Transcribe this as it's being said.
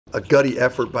a gutty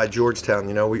effort by Georgetown.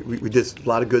 You know, we did a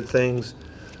lot of good things,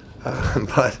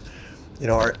 but you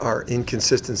know, our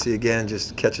inconsistency again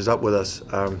just catches up with us.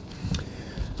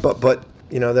 But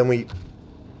you know, then we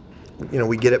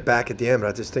get it back at the end. But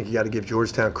I just think you got to give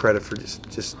Georgetown credit for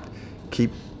just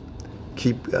keep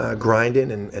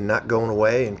grinding and not going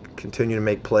away and continue to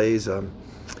make plays. You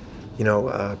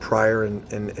know, Pryor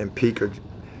and Peak are.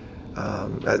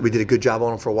 We did a good job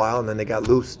on them for a while, and then they got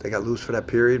loose. They got loose for that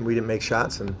period, and we didn't make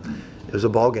shots, and it was a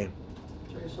ball game.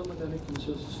 Jay, some of that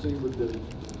inconsistency with the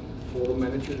full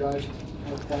miniature guys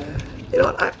playing? You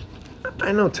know,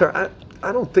 I know,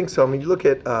 I don't think so. I mean, you look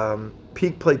at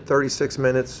Peak played 36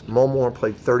 minutes, Mulmore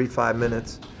played 35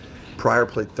 minutes, Pryor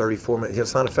played 34 minutes. You know,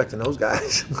 it's not affecting those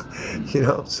guys, you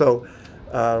know. So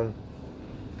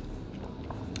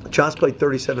Josh played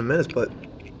 37 minutes, but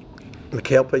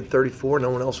McHale played 34. No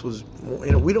one else was.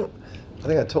 You know, we don't. I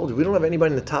think I told you we don't have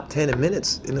anybody in the top 10 in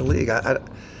minutes in the league.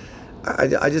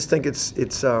 I just think it's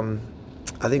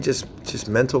I think just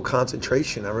mental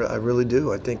concentration. I really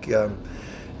do. I think and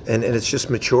it's just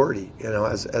maturity. You know,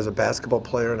 as a basketball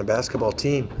player and a basketball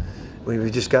team, we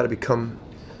just got to become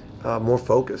more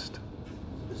focused.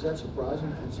 Is that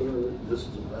surprising, considering that this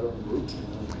is a veteran group?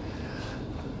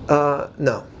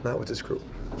 No, not with this group.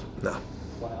 No.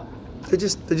 Wow. They're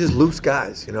just loose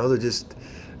guys, you know. They're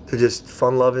just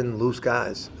fun-loving, loose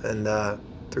guys, and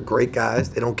they're great guys.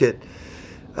 They don't get,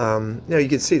 you know, you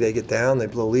can see they get down, they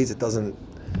blow leads. It doesn't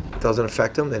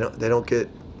affect them. They don't get,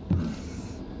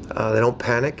 they don't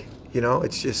panic. You know,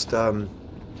 it's just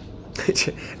it's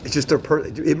just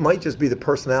it might just be the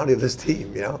personality of this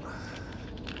team, you know.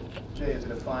 Jay, is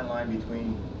it a fine line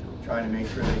between trying to make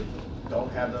sure they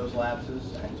don't have those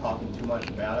lapses and talking too much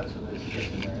about it so that it gets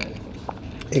in their head?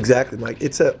 Exactly, Mike.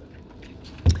 It's a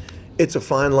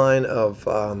fine line of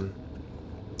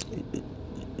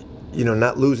you know,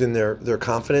 not losing their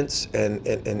confidence and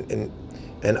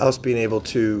us being able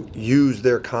to use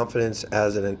their confidence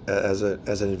as an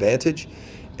advantage,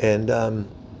 and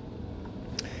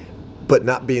but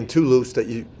not being too loose that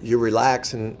you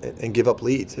relax and give up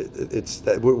leads. It's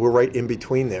that we're right in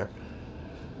between there.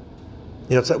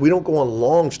 You know, it's like we don't go on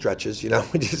long stretches. You know,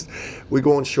 we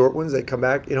go on short ones. They come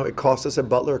back. You know, it cost us at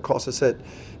Butler. It cost us at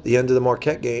the end of the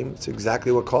Marquette game. It's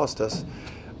exactly what cost us.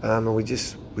 And we've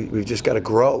just got to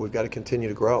grow. We've got to continue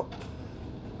to grow.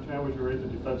 How would you rate the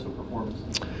defensive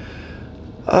performance?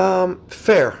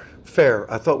 Fair.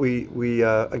 I thought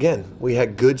again we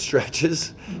had good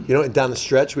stretches. You know, and down the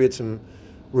stretch we had some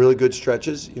really good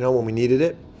stretches. You know, when we needed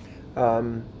it.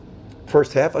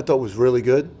 First half I thought was really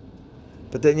good.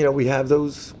 But then, you know, we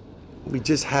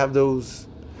just have those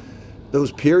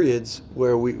periods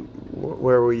where we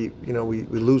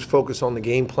lose focus on the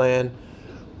game plan.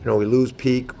 You know, we lose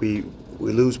Peak, we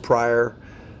lose Pryor.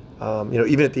 You know,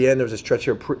 even at the end there was a stretch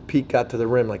where Peak got to the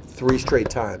rim like 3 straight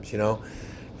times. You know,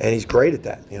 and he's great at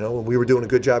that. You know, we were doing a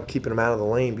good job keeping him out of the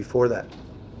lane before that.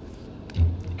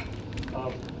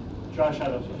 Josh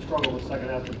had a struggle in the second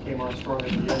half, but came on strong at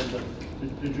the end. But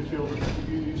did you feel,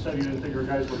 you said you didn't think your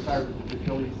guys were tired, but did you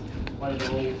feel he might have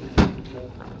been a little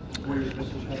where he was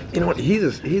missing shots? You know what, he's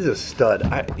a stud.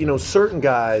 You know, certain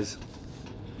guys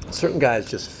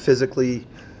just physically,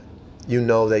 you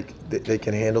know, they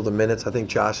can handle the minutes. I think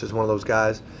Josh is one of those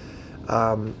guys.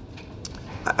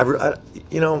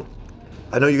 You know,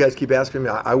 I know you guys keep asking me.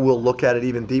 I will look at it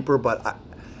even deeper, but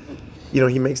you know,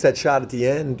 he makes that shot at the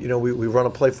end. You know, we run a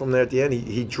play from there at the end.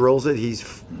 He drills it. He's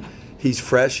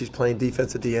fresh. He's playing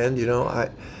defense at the end. You know,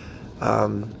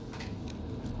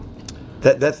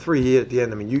 that three he hit at the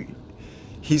end. I mean,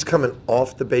 he's coming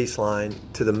off the baseline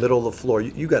to the middle of the floor.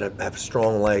 You got to have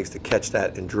strong legs to catch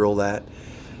that and drill that,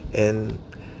 and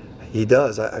he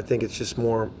does. I think it's just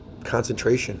more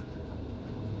concentration.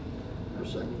 For a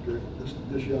second,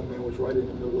 this young man was right in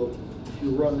the middle of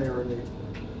you run there in the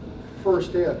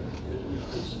first half.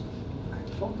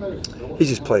 He's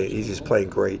just playing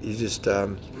great. He's just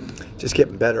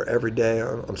getting better every day.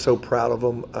 I'm so proud of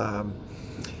him.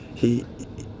 He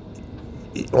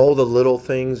all the little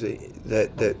things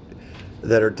that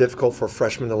are difficult for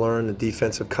freshmen to learn, the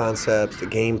defensive concepts, the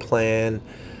game plan,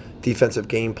 defensive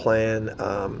game plan,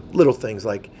 little things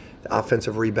like the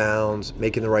offensive rebounds,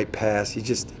 making the right pass. He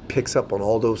just picks up on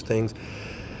all those things.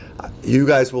 You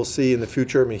guys will see in the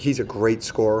future. I mean, he's a great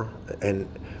scorer, and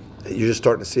you're just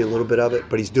starting to see a little bit of it,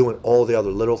 but he's doing all the other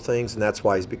little things, and that's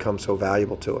why he's become so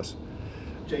valuable to us.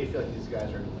 Jay, you feel like these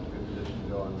guys are in a good position to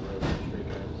go on the road straight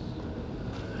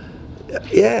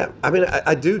games? Yeah, I mean,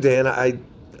 I do, Dan.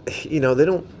 You know, they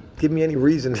don't give me any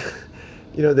reason.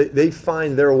 You know, they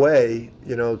find their way,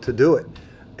 you know, to do it.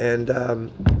 And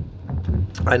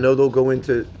I know they'll go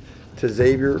into to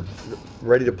Xavier,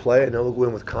 ready to play. I know they'll go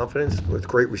in with confidence, with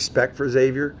great respect for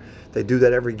Xavier. They do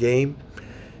that every game.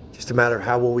 Just a matter of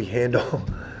how will we handle,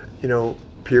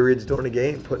 periods during the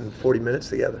game, putting 40 minutes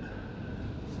together.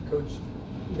 Coach,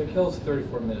 Nikhil's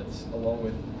 34 minutes, along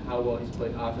with how well he's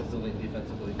played offensively and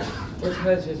defensively. What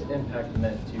has his impact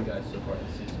meant to you guys so far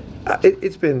this season?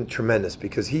 It's been tremendous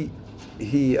because he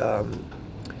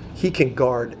can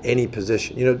guard any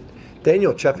position.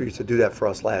 Daniel Sheffield used to do that for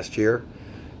us last year.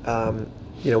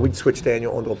 We'd switch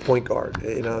Daniel onto a point guard.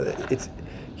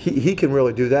 He can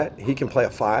really do that. He can play a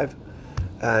 5,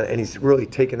 and he's really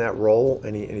taken that role,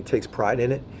 and he takes pride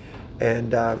in it.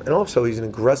 And also he's an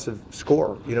aggressive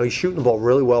scorer. He's shooting the ball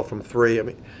really well from 3. I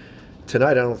mean,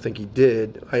 tonight I don't think he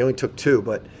did. I only took 2,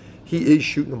 but he is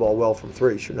shooting the ball well from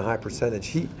 3, shooting a high percentage.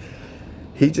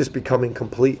 He's just becoming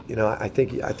complete. I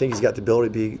think he's got the ability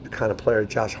to be the kind of player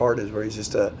Josh Hart is, where he's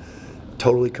just a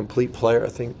totally complete player. I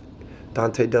think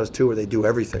Donte does too, where they do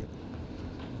everything.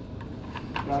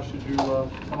 Josh, did you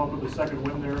come up with a second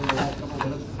win there in the last couple of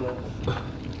minutes?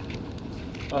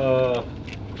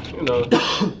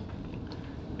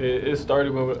 It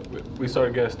started when we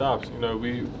started getting stops.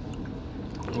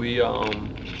 We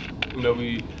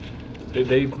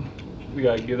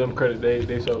gotta give them credit.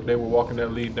 They were walking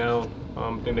that lead down.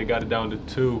 Then they got it down to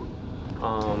 2,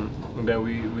 and then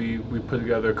we put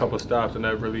together a couple stops, and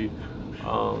that really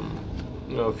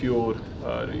fueled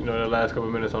the last couple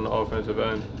of minutes on the offensive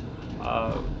end.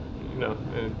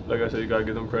 And like I said, you gotta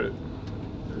give them credit.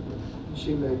 This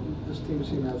team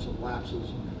seemed to have some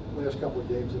lapses last couple of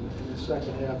games in the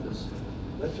second half.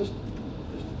 That just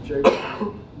Jay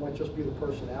might just be the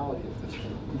personality of this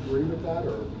team. You agree with that,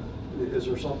 or is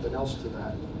there something else to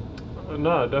that?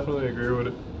 No, I definitely agree with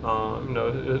it.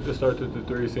 It starts with the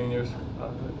 3 seniors.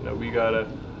 We gotta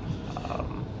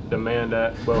demand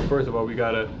that. Well, first of all, we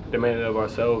gotta demand it of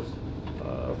ourselves,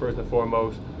 first and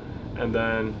foremost, and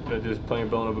then just playing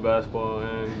Villanova basketball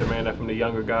and demand that from the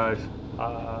younger guys,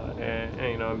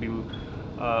 and be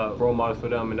role models for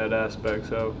them in that aspect.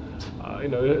 So,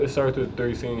 it starts with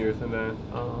 3 seniors, and then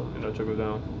trickles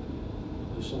down.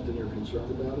 Is this something you're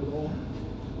concerned about at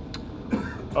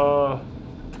all?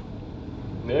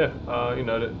 Yeah,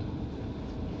 that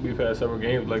we've had several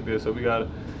games like this, so we got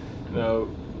to,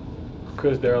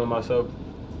 Chris, Darryl, and myself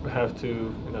have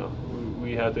to,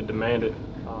 we have to demand it,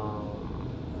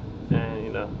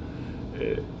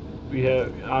 we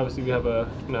have a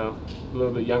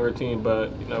little bit younger team, but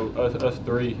us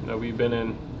 3, we've been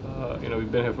in,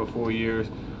 we've been here for 4 years,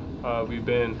 we've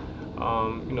been,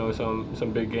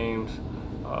 some big games,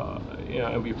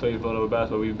 and we played Villanova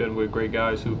basketball. We've been with great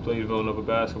guys who played Villanova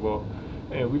basketball.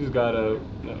 And we just gotta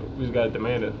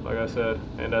demand it, like I said,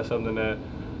 and that's something that,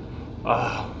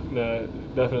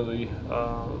 definitely,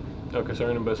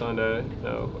 concerning, but something that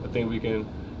I think we can,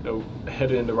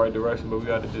 head in the right direction, but we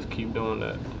got to just keep doing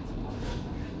that.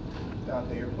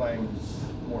 Donte, you're playing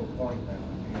more point now.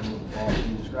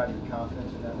 Can you describe your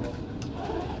confidence in that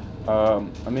role?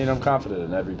 I'm confident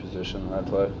in every position I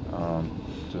play.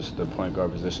 Just the point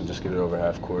guard position, just get it over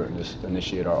half court and just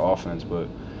initiate our offense, but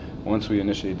once we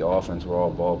initiate the offense, we're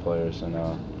all ball players, and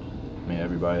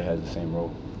everybody has the same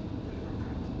role.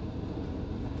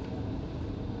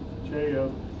 Jay,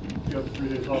 you have 3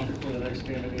 days off before the next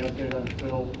game. Any update on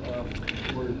Phil?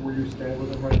 Where you stand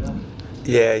with him right now?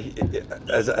 Yeah,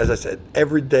 as I said,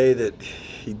 every day that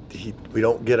we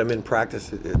don't get him in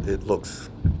practice, it looks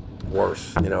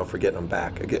worse. For getting him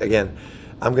back. Again,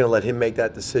 I'm going to let him make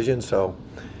that decision. So.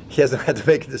 He hasn't had to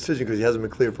make a decision because he hasn't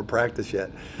been cleared for practice yet.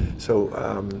 So,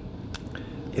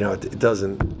 it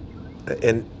doesn't,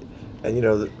 and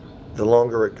the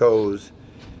longer it goes,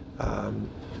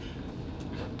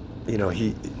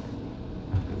 he's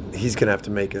going to have to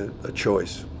make a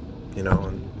choice,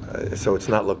 and so it's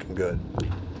not looking good.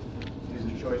 Is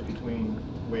the choice between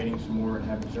waiting some more and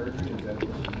having surgery? Is that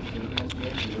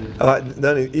what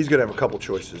Then he's going to have a couple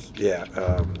choices, yeah.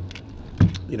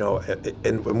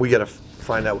 And we got to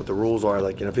find out what the rules are.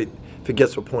 Like, if it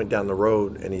gets to a point down the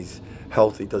road and he's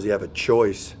healthy, does he have a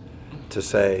choice to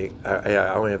say, I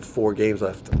only have 4 games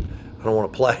left, I don't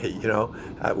want to play?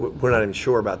 We're not even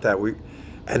sure about that.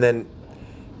 And then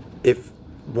if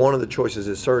one of the choices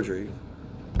is surgery,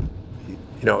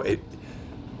 and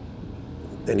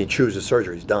he chooses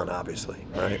surgery, he's done, obviously,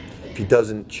 right? If he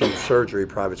doesn't choose surgery,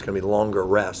 probably it's going to be longer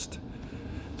rest.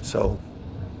 So,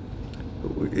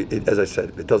 as I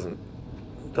said, it doesn't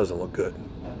look good.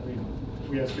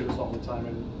 We ask you this all the time,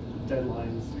 and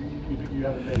deadlines. You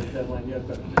haven't made a deadline yet,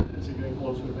 but is he getting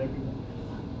closer to making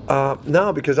one?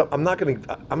 No, because I'm not going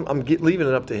to. I'm leaving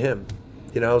it up to him.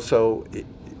 So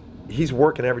he's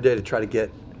working every day to try to get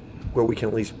where we can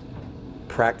at least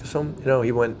practice them. You know,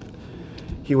 he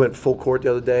went full court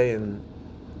the other day and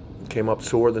came up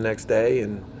sore the next day,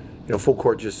 and you know, full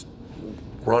court just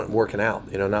working out.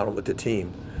 You know, not with the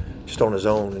team, just on his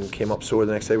own, and came up sore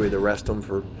the next day. We had to rest him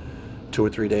for 2 or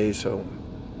 3 days. So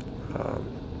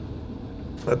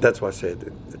that's why I say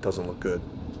it doesn't look good.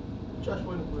 Josh,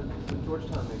 when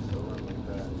Georgetown makes a run like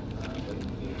that, late in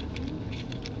the game,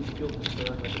 do you feel concerned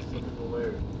like a cyclical way,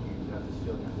 or do you have this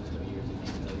feeling after this many years that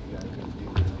you know you guys can do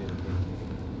what you did?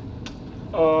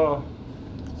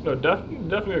 No,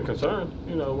 definitely a concern.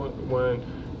 You know, when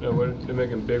they're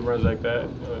making big runs like that,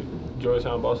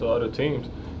 Georgetown bosses other teams,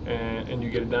 and you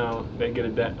get it down. They get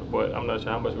it down. But I'm not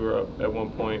sure how much we were up at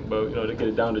one point, but you know, they get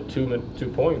it down to 2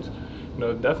 points. You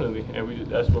know, definitely, and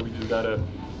that's what we just gotta,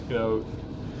 you know,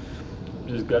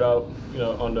 just get out, you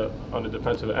know, on the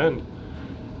defensive end.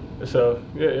 So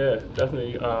yeah,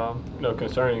 definitely, you know,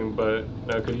 concerning. But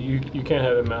because you can't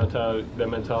have that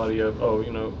mentality of, oh,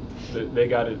 you know, they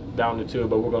got it down to 2,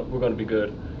 but we're gonna be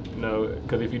good. You know,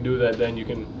 because if you do that, then you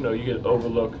can, you know, you get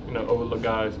overlook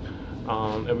guys,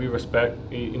 and we respect,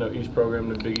 you know, each program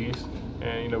in the Big East,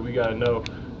 and you know, we gotta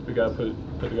put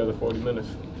together 40 minutes.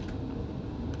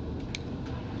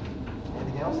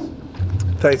 Anything else?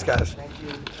 Thanks, guys. Thank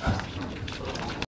you.